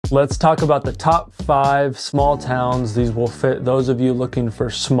Let's talk about the top 5 small towns. These will fit those of you looking for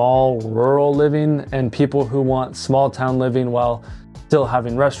small rural living and people who want small town living while still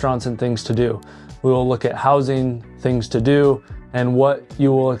having restaurants and things to do. We will look at housing, things to do, and what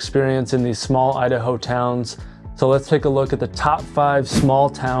you will experience in these small Idaho towns. So let's take a look at the top 5 small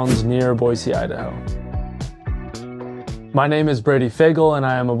towns near Boise, Idaho. My name is Brady Fagel and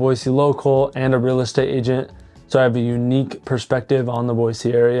I am a Boise local and a real estate agent. So I have a unique perspective on the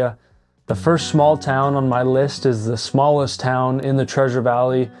Boise area. The first small town on my list is the smallest town in the Treasure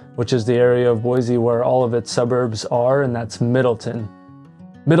Valley, which is the area of Boise where all of its suburbs are, and that's Middleton.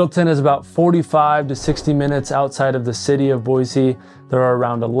 Middleton is about 45 to 60 minutes outside of the city of Boise. There are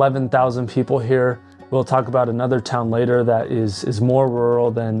around 11,000 people here. We'll talk about another town later that is more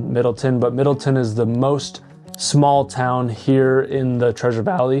rural than Middleton, but Middleton is the most small town here in the Treasure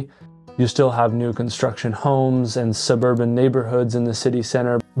Valley. You still have new construction homes and suburban neighborhoods in the city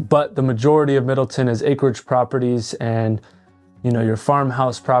center, but the majority of Middleton is acreage properties and your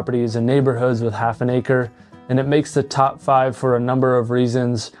farmhouse properties and neighborhoods with half an acre. And it makes the top 5 for a number of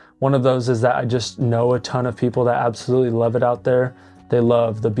reasons. One of those is that I just know a ton of people that absolutely love it out there. They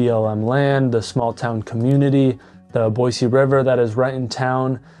love the BLM land, the small town community, the Boise River that is right in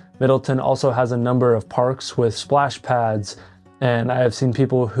town. Middleton also has a number of parks with splash pads. And I have seen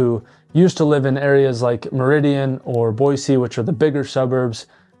people who used to live in areas like Meridian or Boise, which are the bigger suburbs,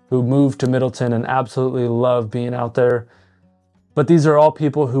 who moved to Middleton and absolutely love being out there. But these are all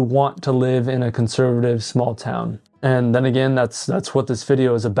people who want to live in a conservative small town. And then again, that's what this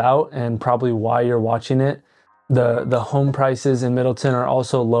video is about and probably why you're watching it. The home prices in Middleton are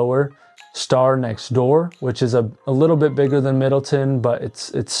also lower. Star next door, which is a little bit bigger than Middleton, but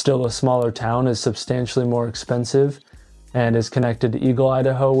it's still a smaller town, is substantially more expensive and is connected to Eagle,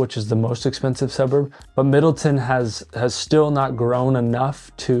 Idaho, which is the most expensive suburb. But Middleton has still not grown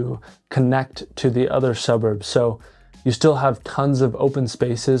enough to connect to the other suburbs. So you still have tons of open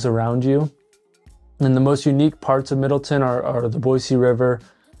spaces around you. And the most unique parts of Middleton are the Boise River.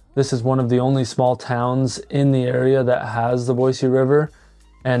 This is one of the only small towns in the area that has the Boise River.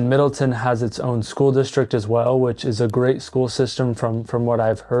 And Middleton has its own school district as well, which is a great school system from what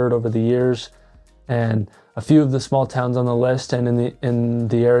I've heard over the years. And a few of the small towns on the list and in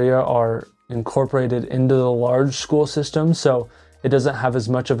the area are incorporated into the large school system, so it doesn't have as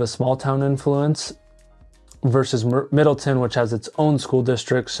much of a small town influence versus Middleton, which has its own school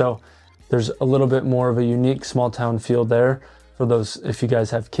district. So there's a little bit more of a unique small town feel there for those if you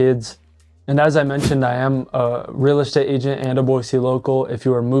guys have kids. And as I mentioned, I am a real estate agent and a Boise local. If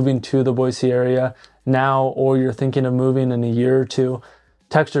you are moving to the Boise area now or you're thinking of moving in a year or two,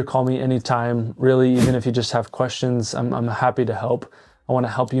 text or call me anytime. Really, even if you just have questions, I'm happy to help. I want to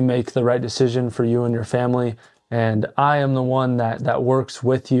help you make the right decision for you and your family. And I am the one that works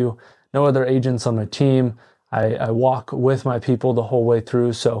with you. No other agents on my team. I walk with my people the whole way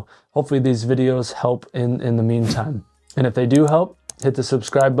through. So hopefully these videos help in the meantime. And if they do help, hit the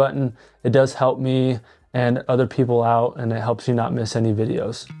subscribe button. It does help me and other people out, and it helps you not miss any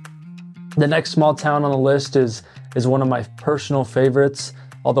videos. The next small town on the list is one of my personal favorites,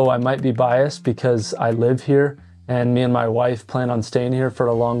 although I might be biased because I live here and me and my wife plan on staying here for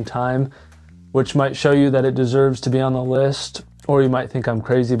a long time, which might show you that it deserves to be on the list, or you might think I'm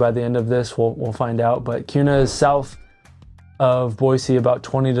crazy by the end of this. We'll find out. But Kuna is south of Boise, about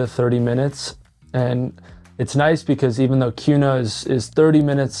 20 to 30 minutes. And it's nice because even though Kuna is 30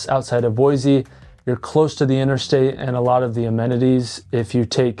 minutes outside of Boise, you're close to the interstate and a lot of the amenities. If you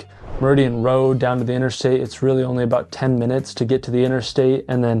take Meridian Road down to the interstate, it's really only about 10 minutes to get to the interstate.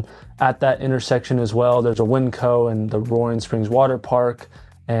 And then at that intersection as well, there's a Winco and the Roaring Springs Water Park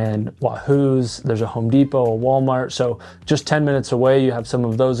and Wahoo's. There's a Home Depot, a Walmart. So just 10 minutes away, you have some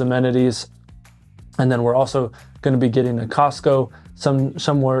of those amenities. And then we're also going to be getting a Costco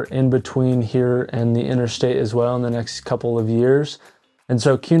somewhere in between here and the interstate as well in the next couple of years. And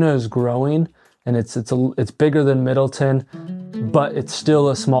so Kuna is growing, and it's bigger than Middleton, but it's still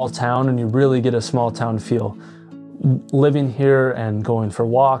a small town, and you really get a small town feel. Living here and going for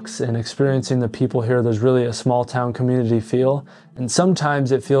walks and experiencing the people here, there's really a small town community feel. And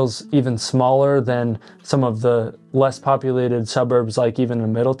sometimes it feels even smaller than some of the less populated suburbs, like even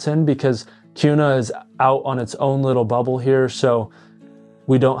in Middleton, because Kuna is out on its own little bubble here. So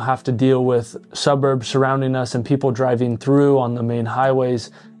we don't have to deal with suburbs surrounding us and people driving through on the main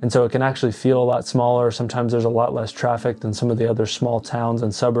highways. And so it can actually feel a lot smaller. Sometimes there's a lot less traffic than some of the other small towns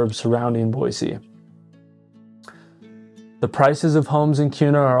and suburbs surrounding Boise. The prices of homes in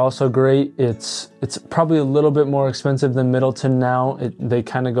Kuna are also great. It's probably a little bit more expensive than Middleton now. They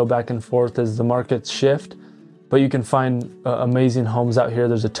kind of go back and forth as the markets shift. but you can find amazing homes out here.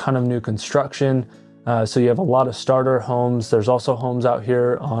 There's a ton of new construction. So you have a lot of starter homes. There's also homes out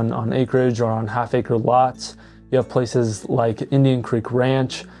here on acreage or on half-acre lots. You have places like Indian Creek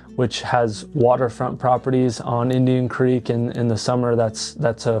Ranch, which has waterfront properties on Indian Creek. In the summer,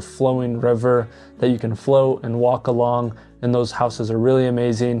 that's a flowing river that you can float and walk along, and those houses are really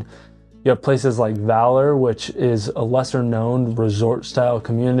amazing. You have places like Valor, which is a lesser known resort style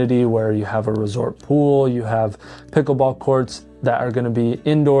community where you have a resort pool, you have pickleball courts that are going to be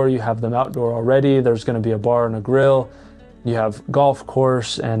indoor, you have them outdoor already, there's going to be a bar and a grill, you have golf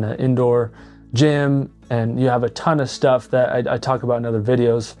course and an indoor gym, and you have a ton of stuff that I talk about in other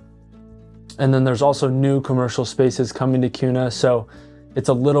videos. And then there's also new commercial spaces coming to Kuna, so it's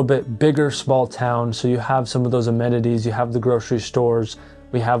a little bit bigger small town, so you have some of those amenities, you have the grocery stores,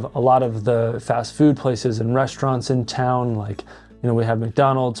 we have a lot of the fast food places and restaurants in town, like, you know, we have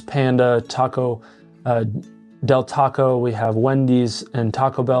McDonald's, Panda, Taco, Del Taco, we have Wendy's and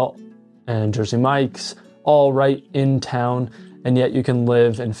Taco Bell and Jersey Mike's, all right in town, and yet you can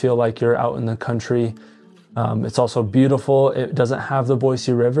live and feel like you're out in the country. It's also beautiful. It doesn't have the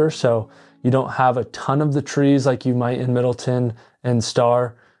Boise River, so you don't have a ton of the trees like you might in Middleton and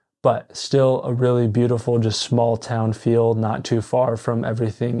Star, but still a really beautiful, just small town feel, not too far from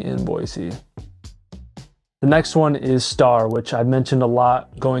everything in Boise. The next one is Star, which I've mentioned a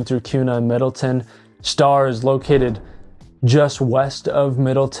lot going through Kuna and Middleton. Star is located just west of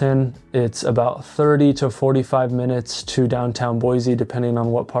Middleton. It's about 30 to 45 minutes to downtown Boise, depending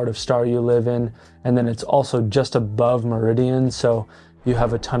on what part of Star you live in. And then it's also just above Meridian, so you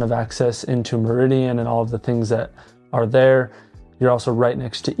have a ton of access into Meridian and all of the things that are there. You're also right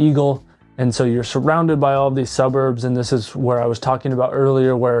next to Eagle. And so you're surrounded by all of these suburbs. And this is where I was talking about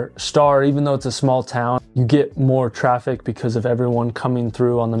earlier, where Star, even though it's a small town, you get more traffic because of everyone coming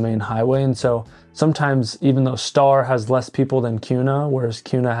through on the main highway. And so sometimes, even though Star has less people than Kuna, whereas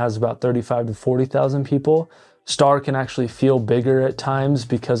Kuna has about 35 to 40,000 people, Star can actually feel bigger at times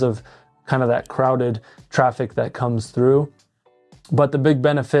because of kind of that crowded traffic that comes through. But the big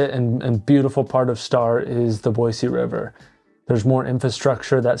benefit and beautiful part of Star is the Boise River. There's more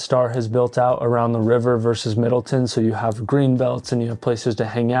infrastructure that Star has built out around the river versus Middleton. So you have green belts and you have places to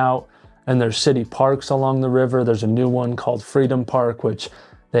hang out, and there's city parks along the river. There's a new one called Freedom Park, which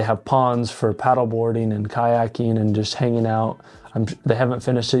they have ponds for paddleboarding and kayaking and just hanging out. They haven't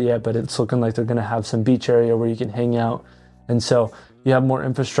finished it yet, but it's looking like they're gonna have some beach area where you can hang out. And so you have more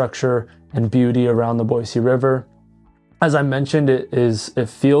infrastructure and beauty around the Boise River. As I mentioned, it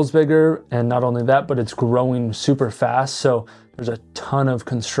feels bigger, and not only that, but it's growing super fast. So there's a ton of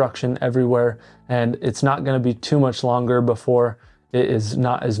construction everywhere, and it's not going to be too much longer before it is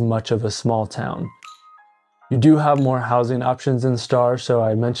not as much of a small town. You do have more housing options in Star, so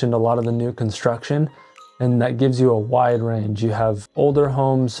I mentioned a lot of the new construction, and that gives you a wide range. You have older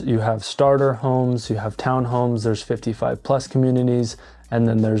homes, you have starter homes, you have townhomes, there's 55 plus communities, and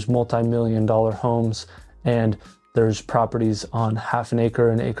then there's multi-million-dollar homes, and there's properties on half an acre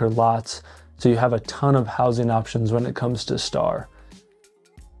and acre lots. So you have a ton of housing options when it comes to Star.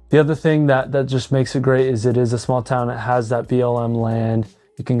 The other thing that just makes it great is it is a small town. It has that BLM land.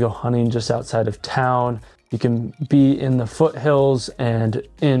 You can go hunting just outside of town. You can be in the foothills and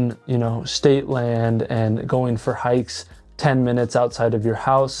in, you know, state land and going for hikes 10 minutes outside of your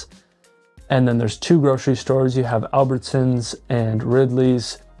house. And then there's 2 grocery stores. You have Albertsons and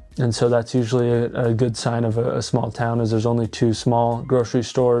Ridley's. And so that's usually a good sign of a small town, is there's only 2 small grocery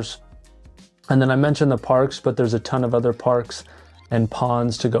stores. And then I mentioned the parks, but there's a ton of other parks and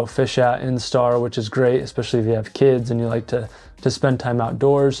ponds to go fish at in Star, which is great, especially if you have kids and you like to spend time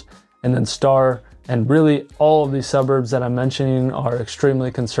outdoors. And then Star, and really all of these suburbs that I'm mentioning, are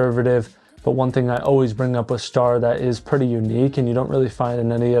extremely conservative. But one thing I always bring up with Star that is pretty unique and you don't really find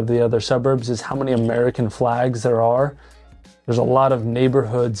in any of the other suburbs is how many American flags there are. There's a lot of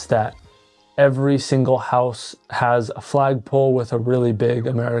neighborhoods that every single house has a flagpole with a really big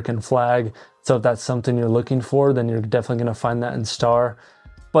American flag. So if that's something you're looking for, then you're definitely going to find that in Star.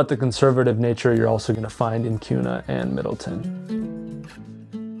 But the conservative nature you're also going to find in Kuna and Middleton.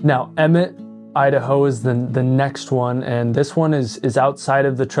 Now, Emmett, Idaho is the next one, and this one is outside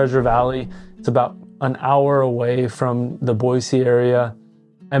of the Treasure Valley. It's about an hour away from the Boise area.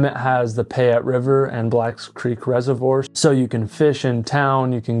 Emmett has the Payette River and Blacks Creek Reservoir, so you can fish in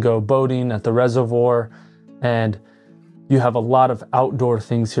town, you can go boating at the reservoir, and you have a lot of outdoor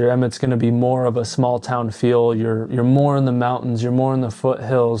things here. Emmett's going to be more of a small town feel. You're more in the mountains, you're more in the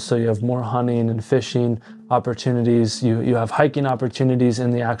foothills, so you have more hunting and fishing opportunities. You have hiking opportunities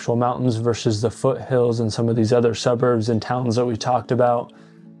in the actual mountains versus the foothills and some of these other suburbs and towns that we talked about.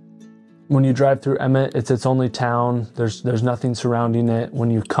 When you drive through Emmett, it's its only town. There's nothing surrounding it.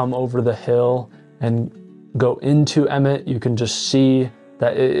 When you come over the hill and go into Emmett, you can just see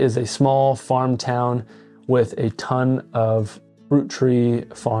that it is a small farm town with a ton of fruit tree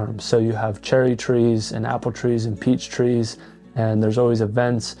farms. So you have cherry trees and apple trees and peach trees, and there's always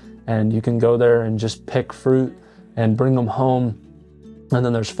events, and you can go there and just pick fruit and bring them home. And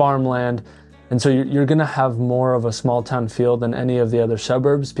then there's farmland. And so you're gonna have more of a small town feel than any of the other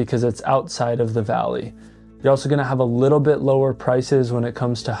suburbs because it's outside of the valley. You're also gonna have a little bit lower prices when it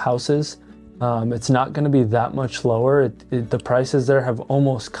comes to houses. It's not gonna be that much lower. The prices there have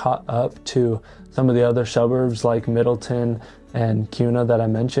almost caught up to some of the other suburbs like Middleton and Kuna that I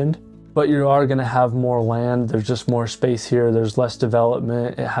mentioned. But you are gonna have more land. There's just more space here. There's less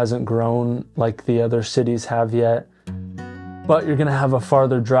development. It hasn't grown like the other cities have yet. But you're gonna have a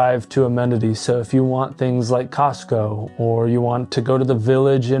farther drive to amenities. So if you want things like Costco, or you want to go to the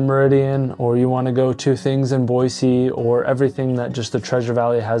Village in Meridian, or you wanna go to things in Boise, or everything that just the Treasure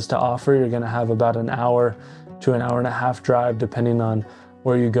Valley has to offer, you're gonna have about an hour to an hour and a half drive depending on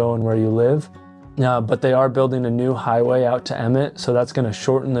where you go and where you live. But they are building a new highway out to Emmett, so that's gonna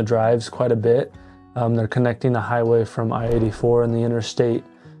shorten the drives quite a bit. They're connecting the highway from I-84 and the interstate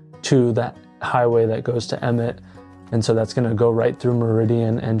to that highway that goes to Emmett. And so that's gonna go right through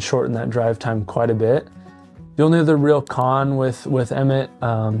Meridian and shorten that drive time quite a bit. The only other real con with Emmett,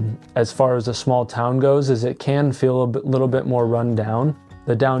 as far as a small town goes, is it can feel a little bit more run down.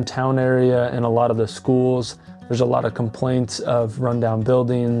 The downtown area and a lot of the schools, there's a lot of complaints of rundown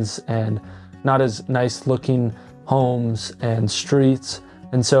buildings and not as nice looking homes and streets.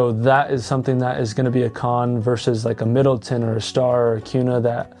 And so that is something that is gonna be a con versus like a Middleton or a Star or a Kuna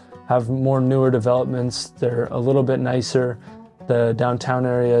that have more newer developments. They're a little bit nicer. The downtown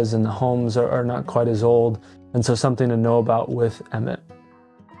areas and the homes are not quite as old. And so something to know about with Emmett.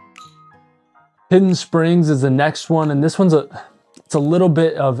 Hidden Springs is the next one. And this one's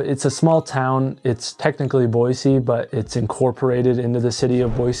it's a small town. It's technically Boise, but it's incorporated into the city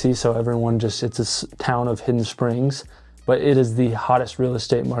of Boise. So it's a town of Hidden Springs, but it is the hottest real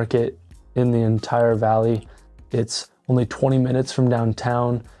estate market in the entire valley. It's only 20 minutes from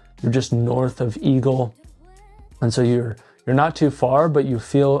downtown. You're just north of Eagle. And so you're not too far, but you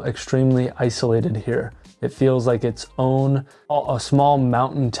feel extremely isolated here. It feels like its own, a small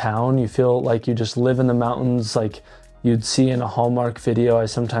mountain town. You feel like you just live in the mountains like you'd see in a Hallmark video. I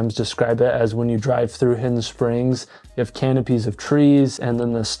sometimes describe it as when you drive through Hidden Springs, you have canopies of trees, and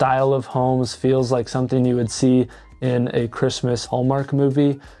then the style of homes feels like something you would see in a Christmas Hallmark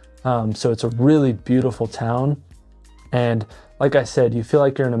movie. So it's a really beautiful town. And like I said, you feel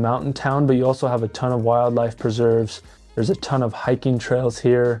like you're in a mountain town, but you also have a ton of wildlife preserves. There's a ton of hiking trails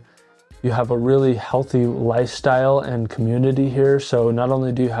here. You have a really healthy lifestyle and community here. So not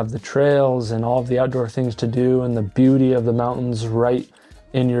only do you have the trails and all of the outdoor things to do and the beauty of the mountains right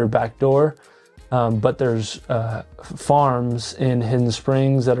in your back door, but there's farms in Hidden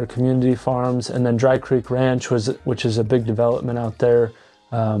Springs that are community farms, and then Dry Creek Ranch, which is a big development out there,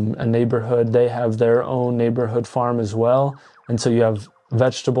 a neighborhood. They have their own neighborhood farm as well. And so you have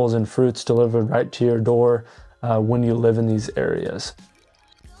vegetables and fruits delivered right to your door when you live in these areas.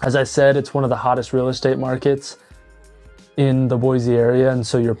 As I said, it's one of the hottest real estate markets in the Boise area, and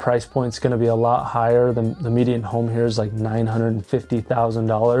so your price point's gonna be a lot higher. The median home here is like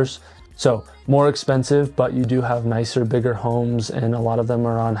 $950,000. So more expensive, but you do have nicer, bigger homes, and a lot of them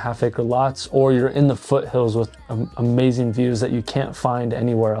are on half-acre lots, or you're in the foothills with amazing views that you can't find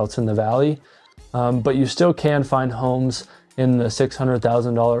anywhere else in the valley. But you still can find homes in the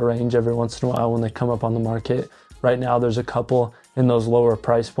 $600,000 range every once in a while when they come up on the market. Right now, there's a couple in those lower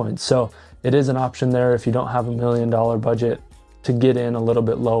price points. So it is an option there if you don't have $1 million budget to get in a little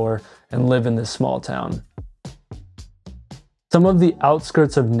bit lower and live in this small town. Some of the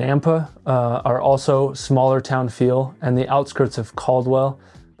outskirts of Nampa are also smaller town feel, and the outskirts of Caldwell,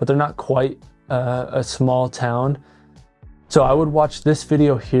 but they're not quite a small town. So I would watch this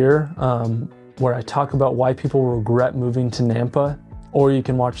video here where I talk about why people regret moving to Nampa, or you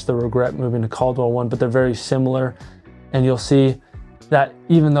can watch the regret moving to Caldwell one, but they're very similar. And you'll see that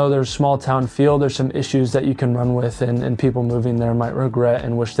even though there's small town feel, there's some issues that you can run with, and people moving there might regret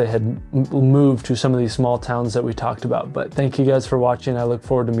and wish they had moved to some of these small towns that we talked about. But thank you guys for watching. I look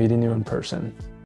forward to meeting you in person.